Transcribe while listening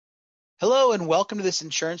Hello and welcome to this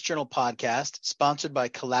Insurance Journal podcast sponsored by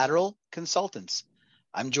Collateral Consultants.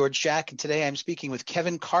 I'm George Jack, and today I'm speaking with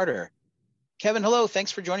Kevin Carter. Kevin, hello.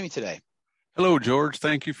 Thanks for joining me today. Hello, George.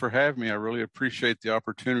 Thank you for having me. I really appreciate the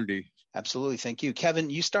opportunity. Absolutely. Thank you.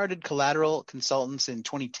 Kevin, you started Collateral Consultants in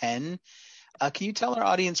 2010. Can you tell our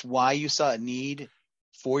audience why you saw a need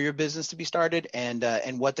for your business to be started and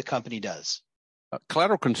what the company does?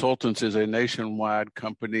 Collateral Consultants is a nationwide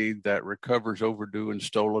company that recovers overdue and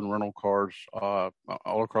stolen rental cars all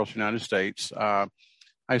across the United States. I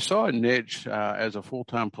saw a niche as a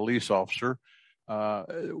full-time police officer.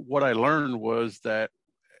 What I learned was that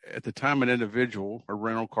at the time an individual, a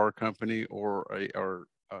rental car company, or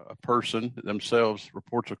a person themselves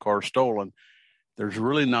reports a car stolen, there's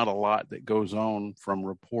really not a lot that goes on from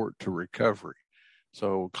report to recovery.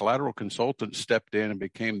 So Collateral Consultants stepped in and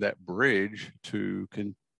became that bridge to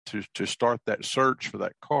start that search for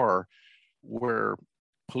that car, where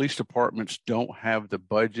police departments don't have the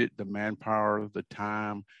budget, the manpower, the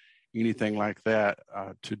time, anything like that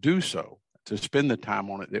to do so, to spend the time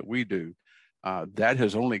on it that we do. That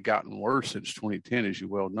has only gotten worse since 2010, as you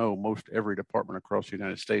well know. Most every department across the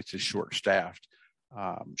United States is short-staffed.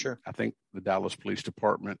 Sure. I think the Dallas Police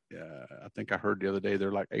Department, I think I heard the other day,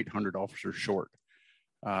 they're like 800 officers short.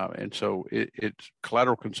 And so it's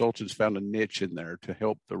Collateral Consultants found a niche in there to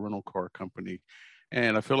help the rental car company.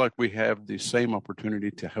 And I feel like we have the same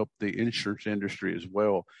opportunity to help the insurance industry as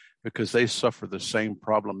well, because they suffer the same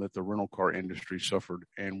problem that the rental car industry suffered,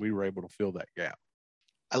 and we were able to fill that gap.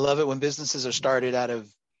 I love it when businesses are started out of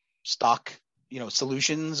stock,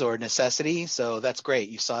 solutions or necessity. So that's great.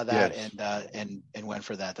 You saw that. Yes. And went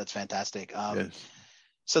for that. That's fantastic. Yes.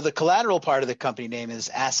 So the collateral part of the company name is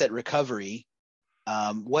Asset Recovery.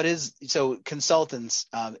 Consultants,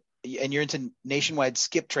 and you're into nationwide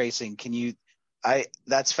skip tracing.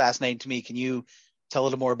 That's fascinating to me. Can you tell a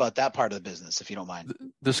little more about that part of the business, if you don't mind?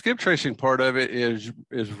 The skip tracing part of it is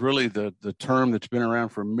really the term that's been around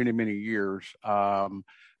for many, many years.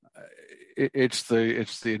 It's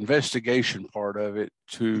the investigation part of it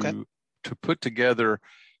to put together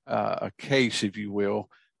a case, if you will,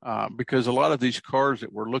 because a lot of these cars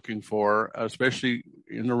that we're looking for, especially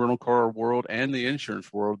in the rental car world and the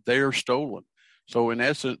insurance world, they are stolen. So in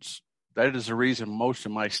essence, that is the reason most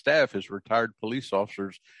of my staff is retired police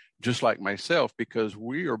officers, just like myself, because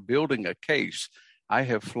we are building a case. I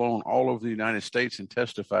have flown all over the United States and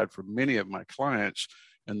testified for many of my clients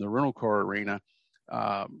in the rental car arena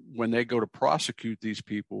when they go to prosecute these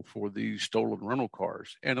people for these stolen rental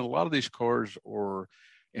cars. And a lot of these cars are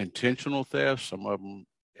intentional thefts. Some of them,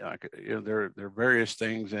 there are various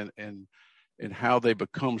things and how they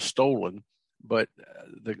become stolen. But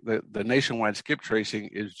the nationwide skip tracing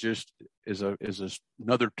is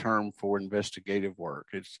another term for investigative work.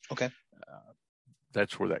 It's okay.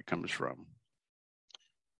 That's where that comes from.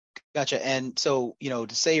 Gotcha. And so,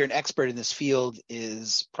 to say you're an expert in this field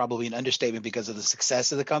is probably an understatement because of the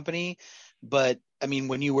success of the company. But I mean,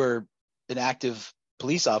 when you were an active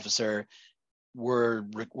police officer,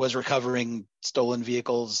 was recovering stolen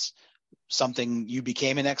vehicles something you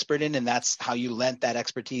became an expert in, and that's how you lent that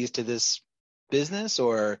expertise to this business?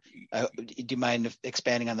 Or do you mind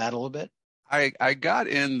expanding on that a little bit? I got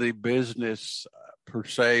in the business per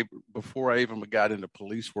se before I even got into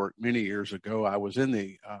police work many years ago. I was in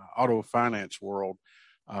the auto finance world,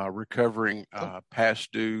 recovering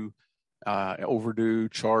past due, overdue,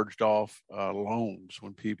 charged off loans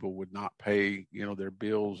when people would not pay, their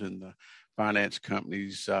bills in the finance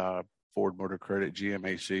companies, Ford Motor Credit,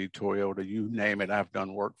 GMAC, Toyota, you name it. I've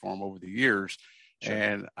done work for them over the years. Sure.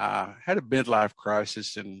 And I had a midlife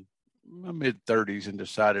crisis in my mid-30s and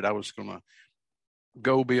decided I was going to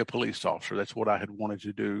go be a police officer. That's what I had wanted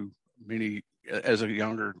to do as a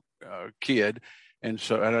younger kid. And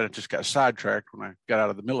so I just got sidetracked when I got out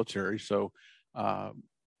of the military. So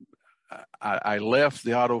I left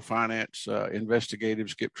the auto finance investigative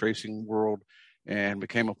skip tracing world and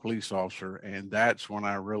became a police officer. And that's when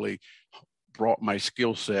I really brought my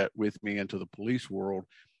skill set with me into the police world.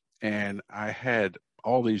 And I had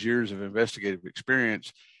all these years of investigative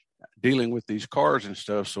experience dealing with these cars and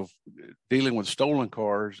stuff. So dealing with stolen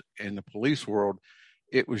cars in the police world,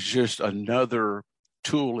 it was just another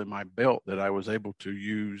tool in my belt that I was able to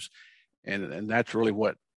use. And that's really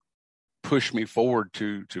what pushed me forward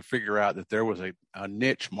to figure out that there was a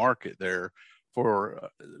niche market there for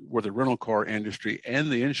where the rental car industry and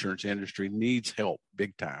the insurance industry needs help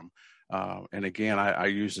big time. And again, I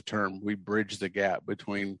use the term, we bridge the gap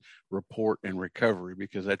between report and recovery,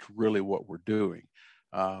 because that's really what we're doing.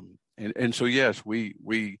 And so, yes,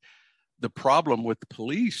 the problem with the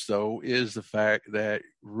police, though, is the fact that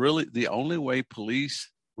really the only way police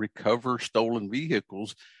recover stolen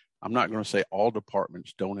vehicles. I'm not going to say all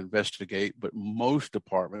departments don't investigate, but most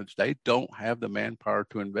departments, they don't have the manpower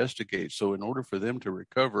to investigate. So in order for them to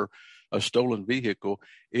recover a stolen vehicle,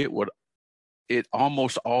 it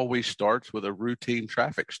almost always starts with a routine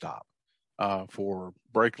traffic stop for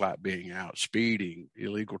brake light being out, speeding,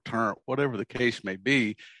 illegal turn, whatever the case may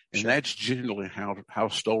be. And that's generally how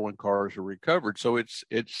stolen cars are recovered. So it's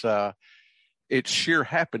sheer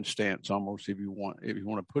happenstance almost, if you want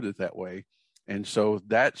to put it that way. And so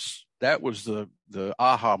that was the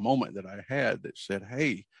aha moment that I had that said,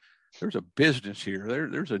 hey, there's a business here.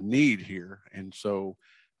 There's a need here. And so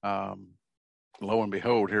lo and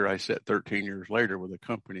behold, here I sit 13 years later with a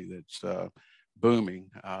company that's booming.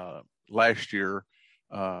 Last year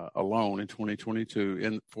alone in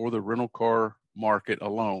 2022, for the rental car market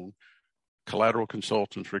alone, Collateral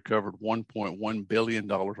Consultants recovered $1.1 billion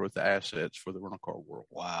worth of assets for the rental car world.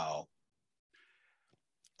 Wow.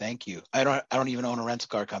 Thank you. I don't even own a rental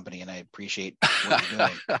car company, and I appreciate what you're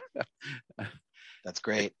doing. That's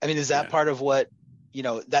great. I mean, is that part of what,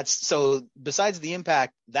 that's so besides the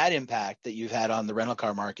impact that you've had on the rental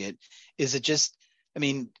car market, is it just, I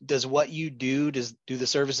mean, does what you do the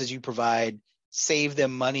services you provide save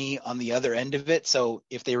them money on the other end of it? So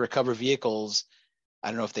if they recover vehicles, I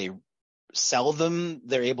don't know if they sell them,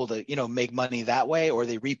 they're able to, make money that way, or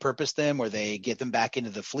they repurpose them, or they get them back into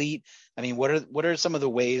the fleet. I mean, what are some of the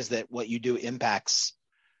ways that what you do impacts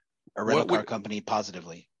a rental car company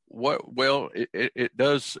positively? It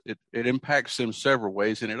does. It impacts them several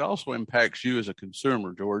ways, and it also impacts you as a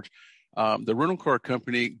consumer, George. The rental car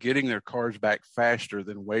company getting their cars back faster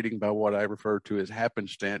than waiting by what I refer to as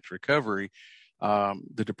happenstance recovery.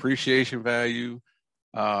 The depreciation value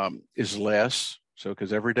is less. So,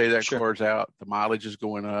 because every day that car's out, the mileage is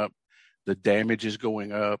going up, the damage is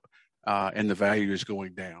going up, and the value is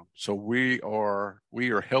going down. So we are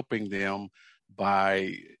helping them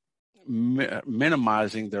by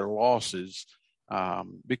minimizing their losses,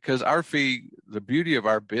 because our fee, the beauty of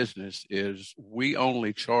our business is we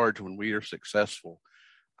only charge when we are successful.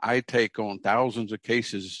 I take on thousands of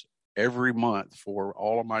cases every month for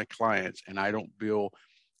all of my clients, and I don't bill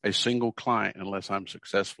a single client unless I'm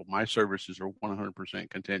successful. My services are 100%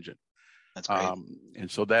 contingent. That's great. And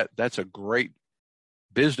so that's a great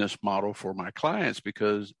business model for my clients,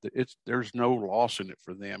 because there's no loss in it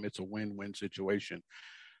for them. It's a win-win situation.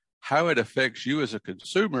 How it affects you as a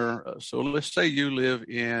consumer. So let's say you live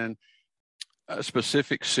in a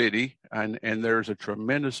specific city and there's a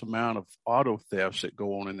tremendous amount of auto thefts that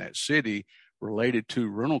go on in that city related to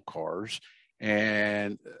rental cars.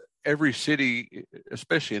 And every city,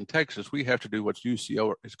 especially in Texas, we have to do what's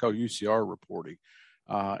UCR. It's called UCR reporting,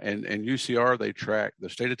 and UCR, they track,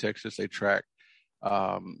 the state of Texas, they track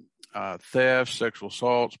thefts, sexual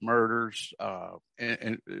assaults, murders,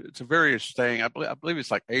 and it's a various thing. I believe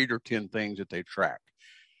it's like 8 or 10 things that they track,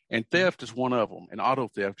 and theft is one of them, and auto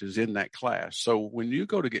theft is in that class. So when you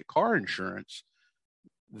go to get car insurance,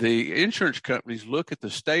 the insurance companies look at the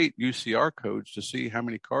state UCR codes to see how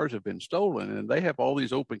many cars have been stolen, and they have all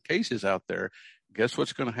these open cases out there. Guess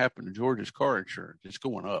what's going to happen to George's car insurance? It's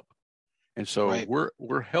going up. And so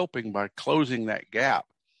we're helping by closing that gap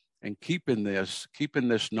and keeping this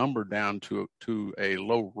number down to a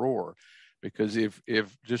low roar. Because if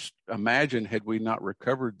just imagine, had we not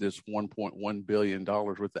recovered this $1.1 billion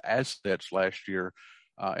worth of assets last year,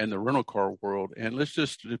 in the rental car world, and let's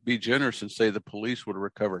just be generous and say the police would have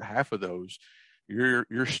recovered half of those, you're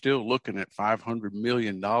still looking at $500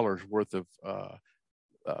 million worth of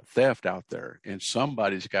theft out there, and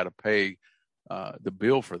somebody's got to pay the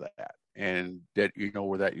bill for that, and that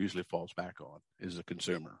where that usually falls back on is the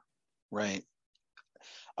consumer. Right.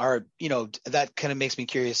 That kind of makes me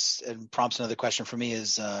curious and prompts another question for me: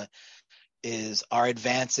 is our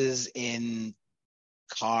advances in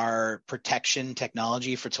car protection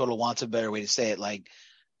technology, for Total wants a better way to say it, like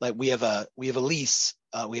we have a lease,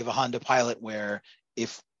 we have a Honda Pilot where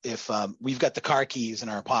if we've got the car keys in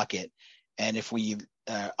our pocket, and if we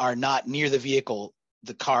are not near the vehicle,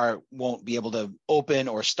 the car won't be able to open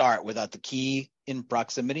or start without the key in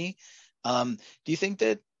proximity. Do you think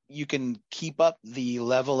that you can keep up the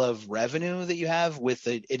level of revenue that you have with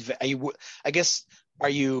are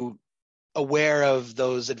you aware of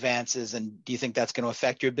those advances, and do you think that's going to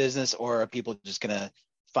affect your business, or are people just going to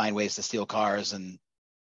find ways to steal cars? And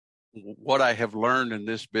what I have learned in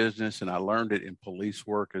this business, and I learned it in police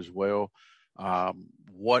work as well,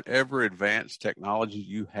 whatever advanced technology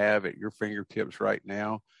you have at your fingertips right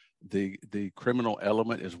now, the criminal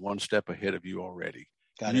element is one step ahead of you already.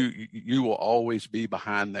 Got it. you will always be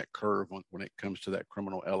behind that curve when it comes to that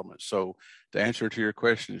criminal element. So the answer to your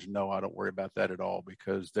question is no, I don't worry about that at all,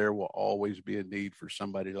 because there will always be a need for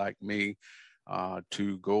somebody like me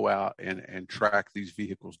to go out and track these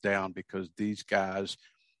vehicles down, because these guys,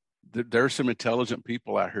 there's some intelligent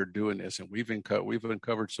people out here doing this, and we've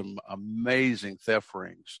uncovered some amazing theft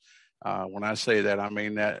rings. When I say that, I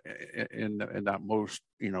mean that in that most,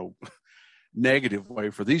 negative way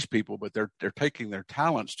for these people, but they're taking their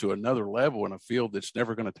talents to another level in a field that's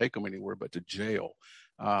never going to take them anywhere but to jail.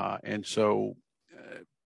 And so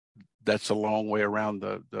that's a long way around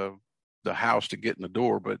the house to get in the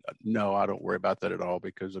door. But no, I don't worry about that at all,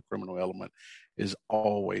 because the criminal element is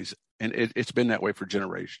always, and it's been that way for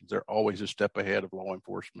generations. They're always a step ahead of law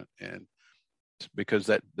enforcement, and because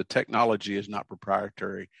that the technology is not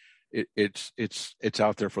proprietary. It's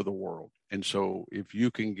out there for the world. And so if you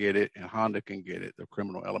can get it and Honda can get it, the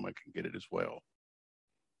criminal element can get it as well.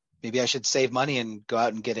 Maybe I should save money and go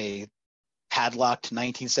out and get a padlocked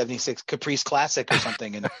 1976 Caprice Classic or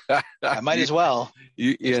something. And I might as well.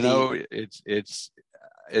 It's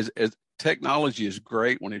technology is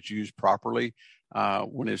great when it's used properly.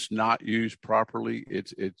 When it's not used properly,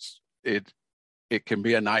 it can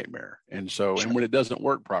be a nightmare. And so, and when it doesn't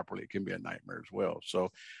work properly, it can be a nightmare as well.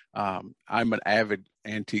 So I'm an avid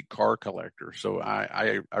antique car collector. So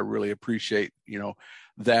I really appreciate,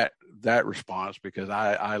 that response, because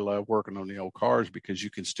I love working on the old cars, because you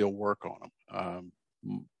can still work on them.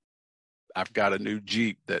 I've got a new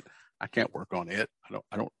Jeep that I can't work on it.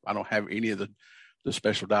 I don't have any of the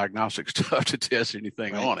special diagnostic stuff to test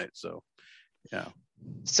anything on it. So, yeah.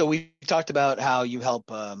 So we talked about how you help,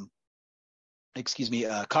 car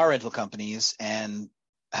rental companies, and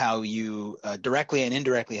how you directly and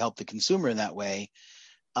indirectly help the consumer in that way.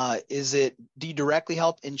 Do you directly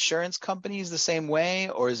help insurance companies the same way,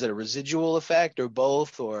 or is it a residual effect, or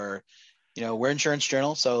both? Or, we're Insurance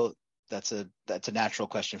Journal, so that's a natural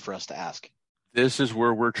question for us to ask. This is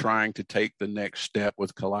where we're trying to take the next step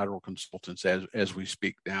with Collateral Consultants as we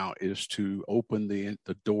speak now, is to open the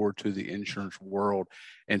door to the insurance world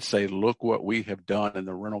and say, look what we have done in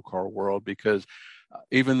the rental car world, because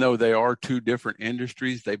even though they are two different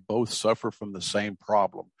industries, they both suffer from the same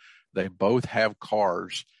problem. They both have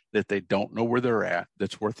cars that they don't know where they're at,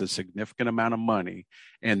 that's worth a significant amount of money,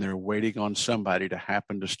 and they're waiting on somebody to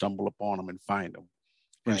happen to stumble upon them and find them.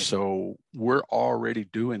 Right. And so we're already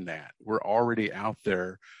doing that. We're already out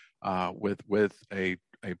there with a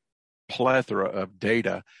plethora of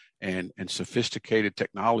data and sophisticated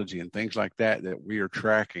technology and things like that we are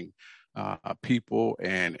tracking people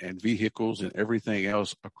and vehicles and everything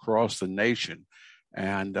else across the nation.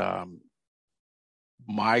 And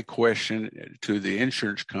my question to the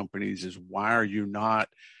insurance companies is, why are you not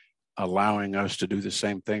allowing us to do the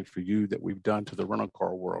same thing for you that we've done to the rental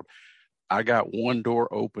car world? I got one door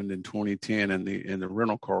opened in 2010 in the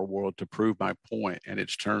rental car world to prove my point, and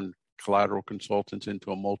it's turned Collateral Consultants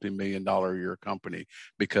into a multi-million-dollar a year company,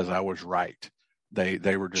 because I was right.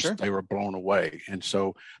 They were just They were blown away. And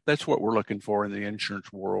so that's what we're looking for in the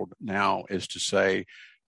insurance world now, is to say,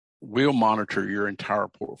 we'll monitor your entire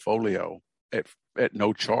portfolio at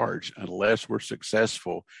no charge unless we're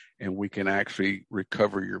successful and we can actually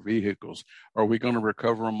recover your vehicles. Are we going to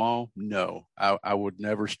recover them all? No. I would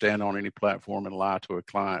never stand on any platform and lie to a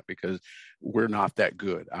client, because we're not that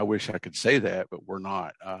good. I wish I could say that, but we're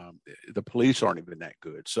not. The police aren't even that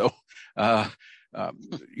good. So, our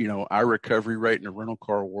recovery rate in the rental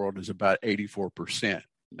car world is about 84%.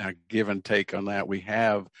 Now, give and take on that, we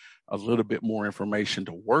have a little bit more information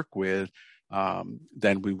to work with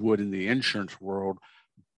than we would in the insurance world.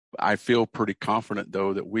 I feel pretty confident,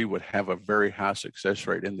 though, that we would have a very high success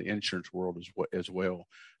rate in the insurance world as well,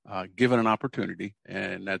 given an opportunity.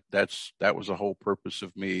 And that was the whole purpose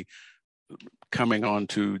of me coming on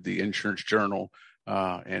to the Insurance Journal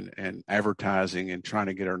and advertising and trying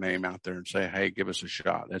to get our name out there and say, hey, give us a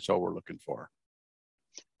shot. That's all we're looking for.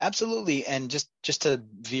 Absolutely. And just to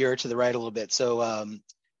veer to the right a little bit. So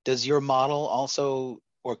does your model also,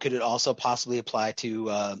 or could it also possibly apply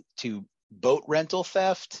to boat rental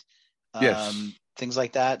theft? Yes. Things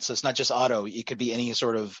like that. So it's not just auto. It could be any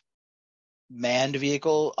sort of manned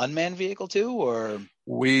vehicle, unmanned vehicle too, or?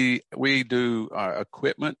 We do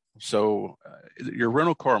equipment. So your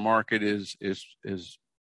rental car market is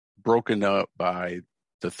broken up by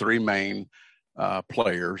the three main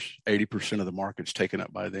players. 80% of the market's taken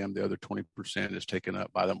up by them. The other 20% is taken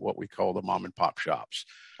up by them, what we call the mom and pop shops.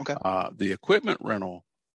 Okay. The equipment rental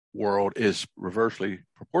world is reversely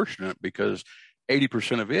proportionate, because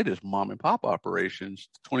 80% of it is mom and pop operations.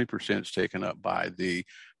 20% is taken up by the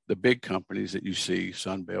big companies that you see,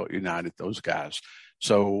 Sunbelt, United, those guys.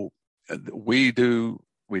 So we do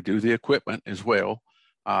the equipment as well.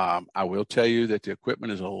 I will tell you that the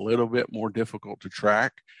equipment is a little bit more difficult to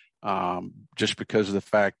track, just because of the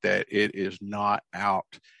fact that it is not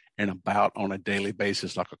out and about on a daily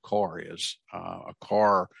basis like a car is. A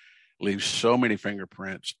car leaves so many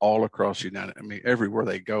fingerprints all across the United. I mean, everywhere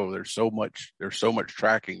they go, there's so much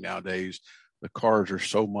tracking nowadays. The cars are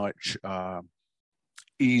so much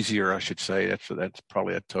easier, I should say. That's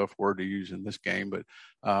probably a tough word to use in this game, but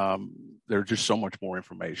there's just so much more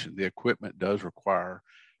information. The equipment does require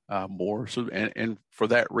more. So, and for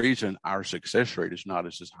that reason, our success rate is not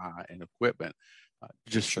as high in equipment.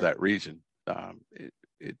 Just for that reason,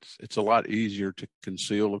 it's a lot easier to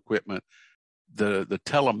conceal equipment. The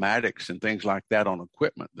telematics and things like that on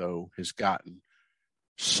equipment, though, has gotten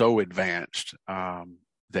so advanced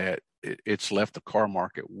that it's left the car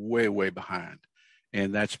market way behind.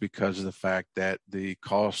 And that's because of the fact that the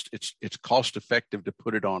cost, it's cost effective to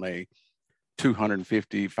put it on a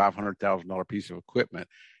 $250,000, $500,000 piece of equipment.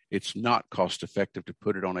 It's not cost effective to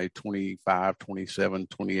put it on a $25,000, $27,000,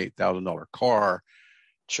 $28,000 car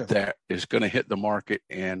that is going to hit the market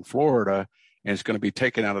in Florida and it's going to be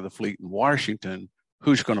taken out of the fleet in Washington.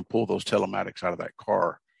 Who's going to pull those telematics out of that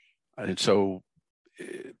car? And so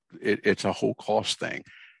it's a whole cost thing.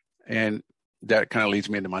 And that kind of leads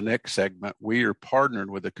me into my next segment. We are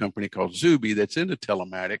partnered with a company called Zuby that's into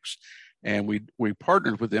telematics. And we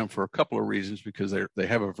partnered with them for a couple of reasons, because they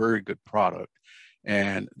have a very good product.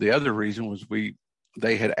 And the other reason was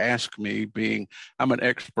they had asked me, I'm an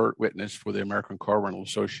expert witness for the American Car Rental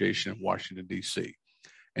Association in Washington, D.C.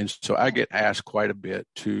 And so I get asked quite a bit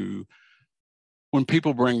when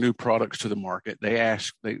people bring new products to the market,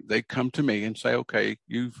 they come to me and say, okay,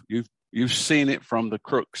 you've seen it from the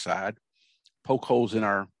crook side, poke holes in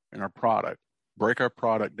our product, break our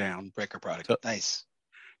product down. Nice.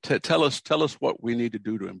 Tell us what we need to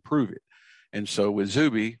do to improve it. And so with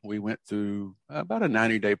Zuby, we went through about a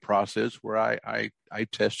 90-day process where I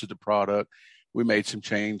tested the product. We made some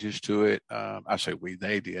changes to it. I say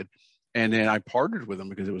they did. And then I partnered with them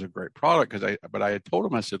because it was a great product. But I had told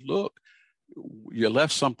them, I said, look, you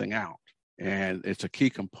left something out, and it's a key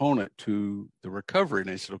component to the recovery. And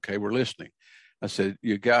they said, okay, we're listening. I said,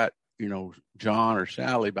 you got, John or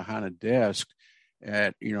Sally behind a desk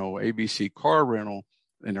at, ABC Car Rental,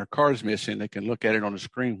 and their car's missing. They can look at it on the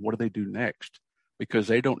screen. What do they do next? Because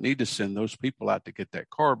they don't need to send those people out to get that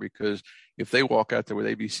car, because if they walk out there with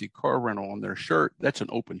ABC Car Rental on their shirt, that's an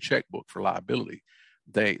open checkbook for liability.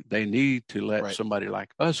 They need to let somebody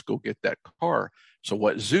like us go get that car. So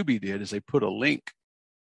what Zuby did is they put a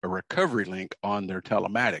recovery link on their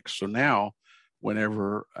telematics. So now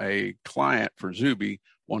whenever a client for Zuby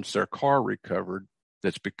wants their car recovered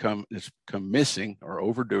that's become missing or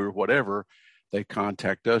overdue or whatever, they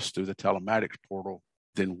contact us through the telematics portal.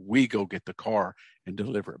 Then we go get the car and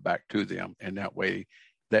deliver it back to them. And that way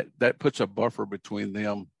that puts a buffer between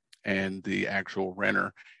them and the actual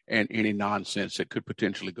renter and any nonsense that could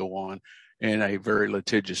potentially go on in a very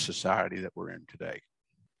litigious society that we're in today.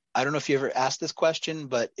 I don't know if you ever asked this question,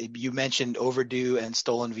 but you mentioned overdue and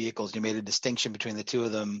stolen vehicles. You made a distinction between the two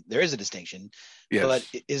of them. There is a distinction. Yes.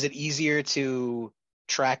 But is it easier to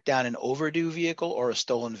track down an overdue vehicle or a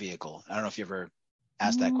stolen vehicle? I don't know if you ever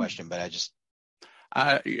asked that question, but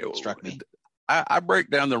it struck me. I break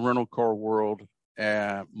down the rental car world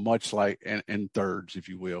much like in thirds, if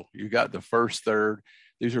you will. You got the first third.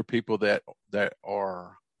 These are people that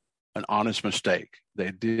are an honest mistake.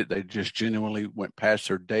 They just genuinely went past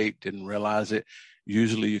their date, didn't realize it.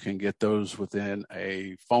 Usually you can get those within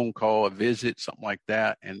a phone call, a visit, something like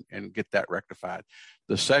that, and get that rectified.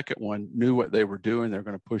 The second one knew what they were doing. They're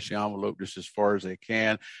going to push the envelope just as far as they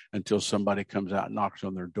can until somebody comes out and knocks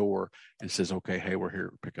on their door and says, okay, hey, we're here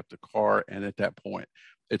to pick up the car. And at that point,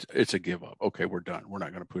 it's a give up. Okay, we're done. We're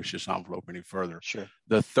not going to push this envelope any further. Sure.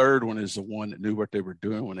 The third one is the one that knew what they were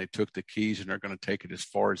doing when they took the keys, and they're going to take it as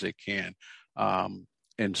far as they can.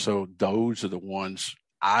 And so those are the ones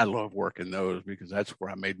I love working those, because that's where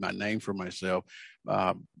I made my name for myself.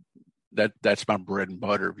 That's my bread and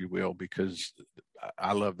butter, if you will, because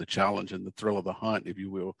I love the challenge and the thrill of the hunt, if you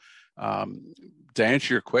will. To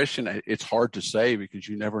answer your question, it's hard to say, because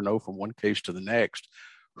you never know from one case to the next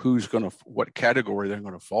what category they're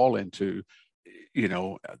going to fall into.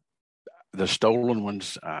 The stolen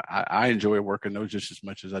ones, I enjoy working those just as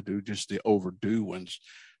much as I do just the overdue ones.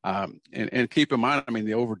 And keep in mind,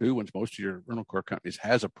 the overdue ones, most of your rental car companies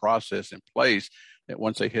has a process in place that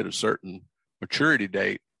once they hit a certain maturity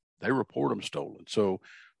date, they report them stolen. So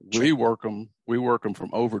we work them from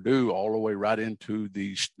overdue all the way right into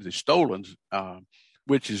the stolen,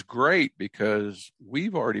 which is great, because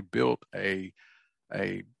we've already built a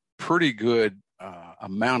a pretty good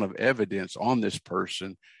amount of evidence on this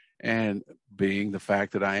person. And being the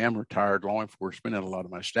fact that I am retired law enforcement and a lot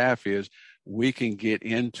of my staff is, we can get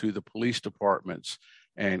into the police departments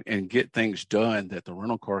and get things done that the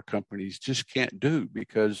rental car companies just can't do,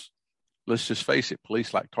 because let's just face it,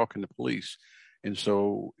 police like talking to police. And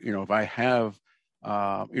so, if I have,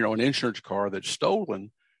 an insurance car that's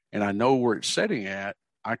stolen and I know where it's sitting at,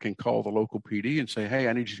 I can call the local PD and say, hey,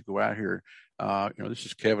 I need you to go out here. This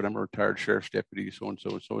is Kevin. I'm a retired sheriff's deputy,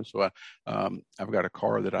 so-and-so and so-and-so. I've got a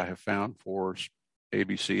car that I have found for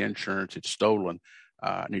ABC Insurance. It's stolen.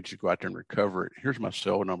 I need you to go out there and recover it. Here's my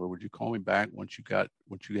cell number. Would you call me back once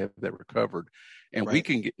you have that recovered? And right.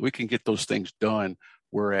 we can get those things done.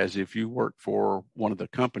 Whereas if you work for one of the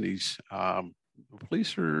companies,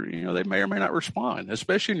 police are, they may or may not respond,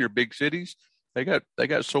 especially in your big cities. They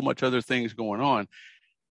got so much other things going on.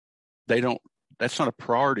 That's not a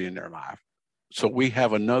priority in their life. So we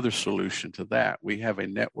have another solution to that. We have a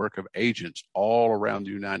network of agents all around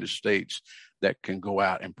the United States that can go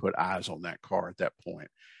out and put eyes on that car at that point.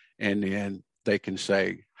 And then they can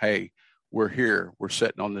say, hey, we're here. We're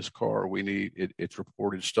sitting on this car. We need it. It's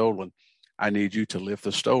reported stolen. I need you to lift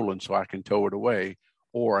the stolen so I can tow it away,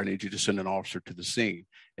 or I need you to send an officer to the scene.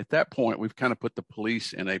 At that point, we've kind of put the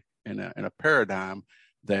police in a paradigm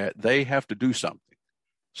that they have to do something.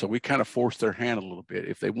 So we kind of force their hand a little bit.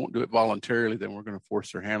 If they won't do it voluntarily, then we're going to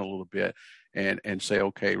force their hand a little bit and say,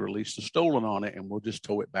 okay, release the stolen on it, and we'll just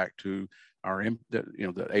tow it back to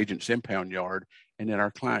the agent's impound yard, and then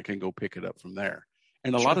our client can go pick it up from there.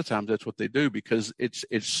 And a lot of times that's what they do, because it's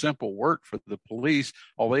simple work for the police.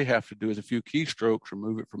 All they have to do is a few keystrokes,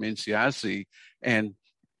 remove it from NCIC, and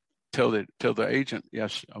tell the agent,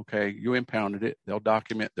 yes, okay, you impounded it. They'll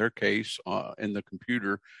document their case in the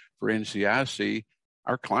computer for NCIC.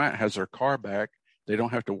 Our client has their car back. They don't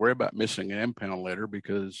have to worry about missing an impound letter,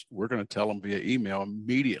 because we're going to tell them via email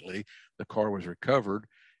immediately the car was recovered.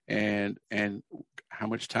 And how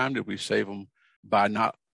much time did we save them by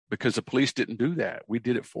not, because the police didn't do that. We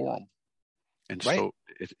did it for them. And right. So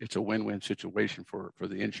it's a win-win situation for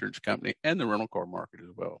the insurance company and the rental car market as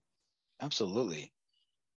well. Absolutely.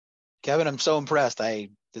 Kevin, I'm so impressed.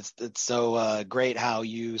 It's so great how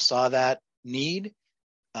you saw that need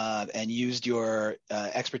and used your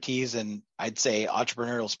expertise and, I'd say,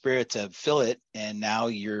 entrepreneurial spirit to fill it. And now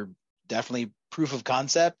you're definitely proof of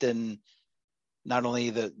concept. And not only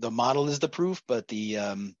the model is the proof, but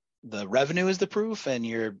the revenue is the proof. And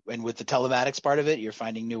with the telematics part of it, you're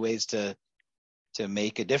finding new ways to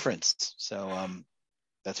make a difference. So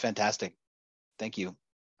that's fantastic. Thank you.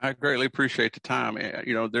 I greatly appreciate the time.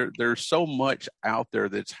 There's so much out there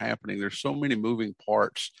that's happening. There's so many moving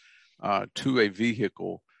parts to a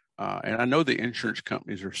vehicle. And I know the insurance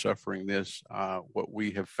companies are suffering this. What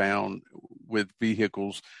we have found with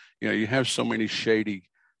vehicles, you have so many shady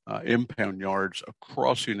impound yards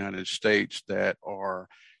across the United States that are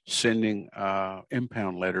sending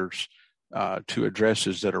impound letters to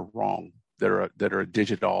addresses that are wrong, that are a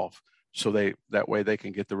digit off. So that way they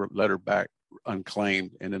can get the letter back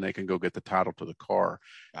unclaimed, and then they can go get the title to the car.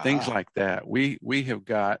 Things like that. We have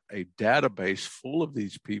got a database full of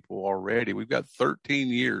these people already. We've got 13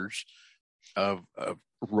 years of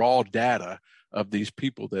raw data of these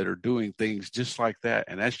people that are doing things just like that.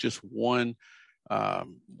 And that's just one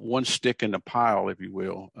stick in the pile, if you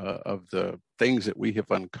will, of the things that we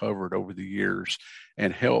have uncovered over the years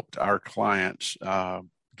and helped our clients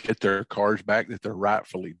get their cars back that they're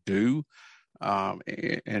rightfully due.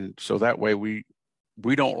 And so that way we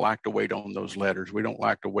don't like to wait on those letters. We don't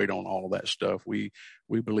like to wait on all that stuff. We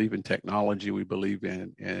believe in technology. We believe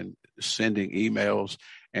in sending emails,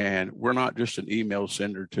 and we're not just an email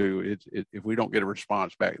sender too. If we don't get a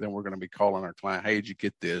response back, then we're going to be calling our client. Hey, did you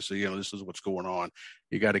get this? This is what's going on.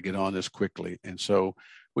 You got to get on this quickly. And so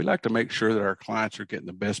we like to make sure that our clients are getting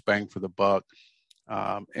the best bang for the buck.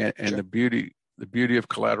 And sure. The beauty of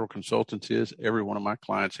Collateral Consultants is every one of my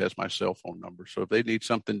clients has my cell phone number. So if they need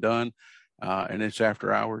something done and it's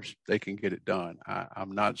after hours, they can get it done.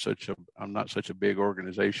 I'm not such a big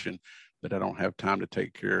organization that I don't have time to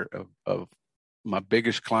take care of. My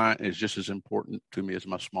biggest client is just as important to me as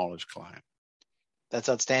my smallest client. That's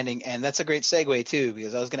outstanding. And that's a great segue too,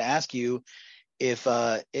 because I was going to ask you if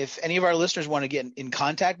any of our listeners want to get in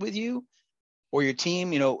contact with you or your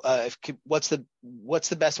team, what's the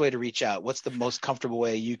best way to reach out? What's the most comfortable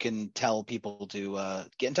way you can tell people to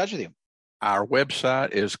get in touch with you? Our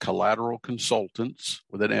website is Collateral Consultants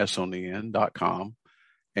with an S on the end.com.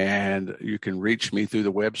 And you can reach me through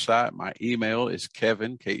the website. My email is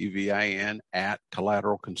Kevin, Kevin, at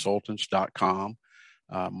collateralconsultants.com.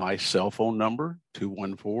 My cell phone number,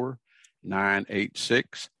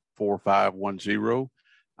 986-4510.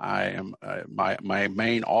 I am my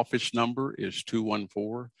main office number is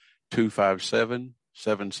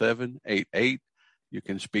 214-257-7788. You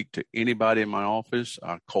can speak to anybody in my office.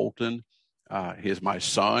 Colton, he's my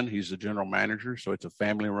son. He's the general manager, so it's a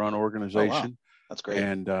family-run organization. Oh, wow. That's great.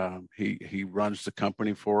 And he runs the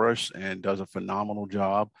company for us and does a phenomenal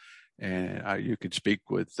job. And you could speak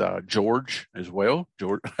with George as well.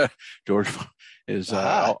 George is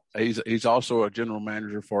he's also a general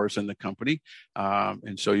manager for us in the company,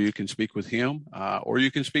 and so you can speak with him, or you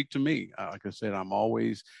can speak to me. Like I said, I'm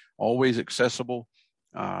always accessible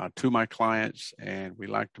to my clients, and we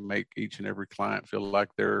like to make each and every client feel like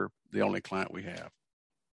they're the only client we have.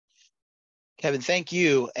 Kevin, thank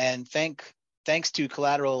you, and thanks to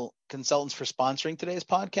Collateral Consultants for sponsoring today's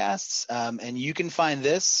podcasts. And you can find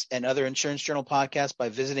this and other Insurance Journal podcasts by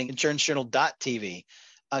visiting insurancejournal.tv.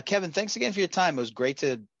 Kevin, thanks again for your time. It was great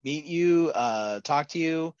to meet you, talk to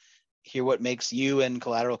you, hear what makes you and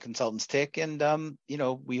Collateral Consultants tick. And,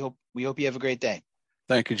 we hope you have a great day.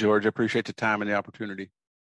 Thank you, George. I appreciate the time and the opportunity.